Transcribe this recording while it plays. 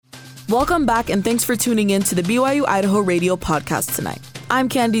Welcome back and thanks for tuning in to the BYU Idaho Radio podcast tonight. I'm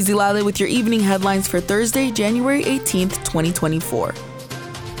Candy Zilale with your evening headlines for Thursday, January 18th, 2024.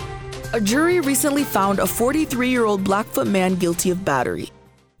 A jury recently found a 43-year-old Blackfoot man guilty of battery.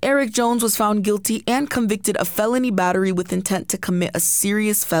 Eric Jones was found guilty and convicted of felony battery with intent to commit a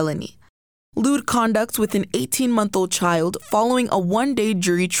serious felony. Lewd conduct with an 18-month-old child following a one-day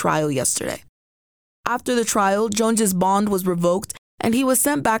jury trial yesterday. After the trial, Jones's bond was revoked and he was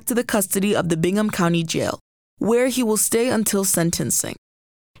sent back to the custody of the Bingham County Jail, where he will stay until sentencing.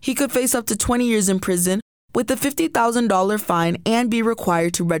 He could face up to 20 years in prison with a $50,000 fine and be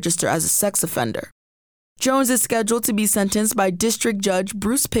required to register as a sex offender. Jones is scheduled to be sentenced by District Judge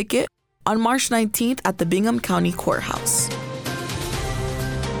Bruce Pickett on March 19th at the Bingham County Courthouse.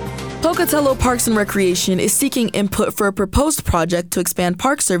 Pocatello Parks and Recreation is seeking input for a proposed project to expand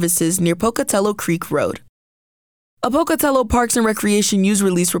park services near Pocatello Creek Road. A Pocatello Parks and Recreation news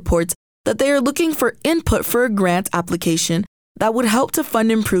release reports that they are looking for input for a grant application that would help to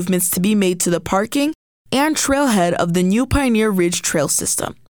fund improvements to be made to the parking and trailhead of the new Pioneer Ridge Trail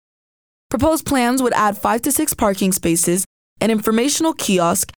system. Proposed plans would add 5 to 6 parking spaces, an informational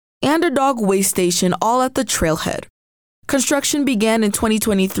kiosk, and a dog waste station all at the trailhead. Construction began in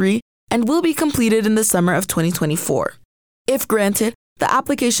 2023 and will be completed in the summer of 2024. If granted, the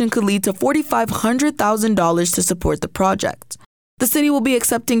application could lead to $4,500,000 to support the project. The city will be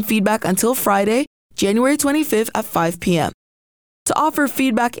accepting feedback until Friday, January 25th at 5 p.m. To offer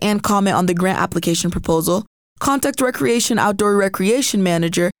feedback and comment on the grant application proposal, contact Recreation Outdoor Recreation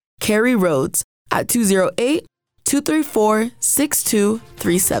Manager Carrie Rhodes at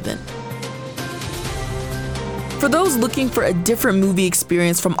 208-234-6237. For those looking for a different movie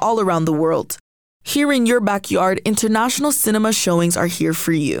experience from all around the world, here in your backyard, international cinema showings are here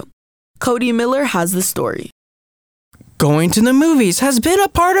for you. Cody Miller has the story. Going to the movies has been a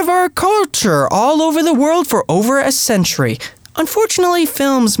part of our culture all over the world for over a century. Unfortunately,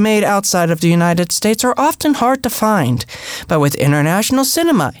 films made outside of the United States are often hard to find. But with international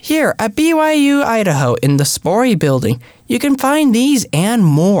cinema here at BYU Idaho in the Sporey building, you can find these and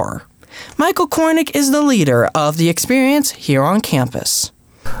more. Michael Kornick is the leader of the experience here on campus.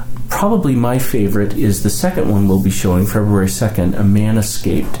 Probably my favorite is the second one we'll be showing, February 2nd, A Man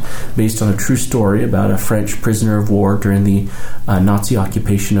Escaped, based on a true story about a French prisoner of war during the Nazi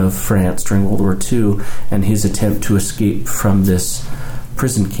occupation of France during World War II and his attempt to escape from this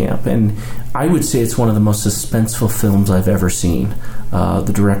prison camp. And I would say it's one of the most suspenseful films I've ever seen.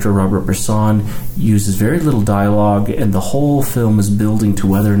 The director, Robert Bresson, uses very little dialogue, and the whole film is building to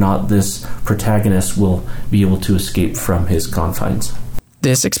whether or not this protagonist will be able to escape from his confines.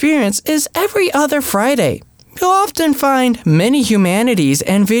 This experience is every other Friday. You'll often find many humanities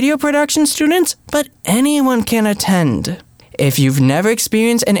and video production students, but anyone can attend. If you've never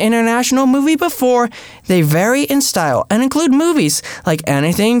experienced an international movie before, they vary in style and include movies like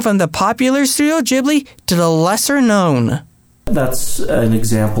anything from the popular Studio Ghibli to the lesser known. That's an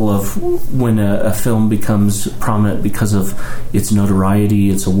example of when a film becomes prominent because of its notoriety,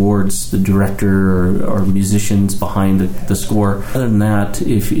 its awards, the director or musicians behind the score. Other than that,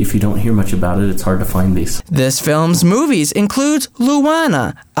 if you don't hear much about it, it's hard to find these. This film's movies include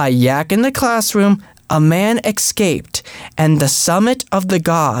Luana, A Yak in the Classroom, A Man Escaped, and The Summit of the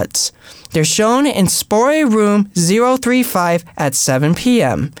Gods. They're shown in Sporey Room 035 at 7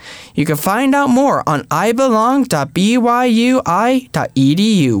 p.m. You can find out more on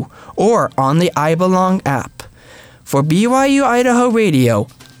ibelong.byui.edu or on the iBelong app. For BYU Idaho Radio,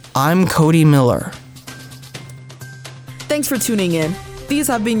 I'm Cody Miller. Thanks for tuning in. These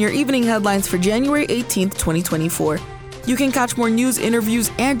have been your evening headlines for January 18th, 2024. You can catch more news,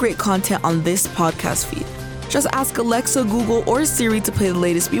 interviews, and great content on this podcast feed. Just ask Alexa, Google, or Siri to play the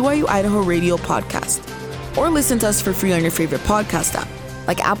latest BYU Idaho Radio podcast. Or listen to us for free on your favorite podcast app,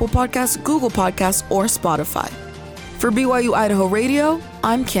 like Apple Podcasts, Google Podcasts, or Spotify. For BYU Idaho Radio,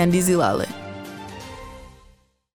 I'm Candy Zilale.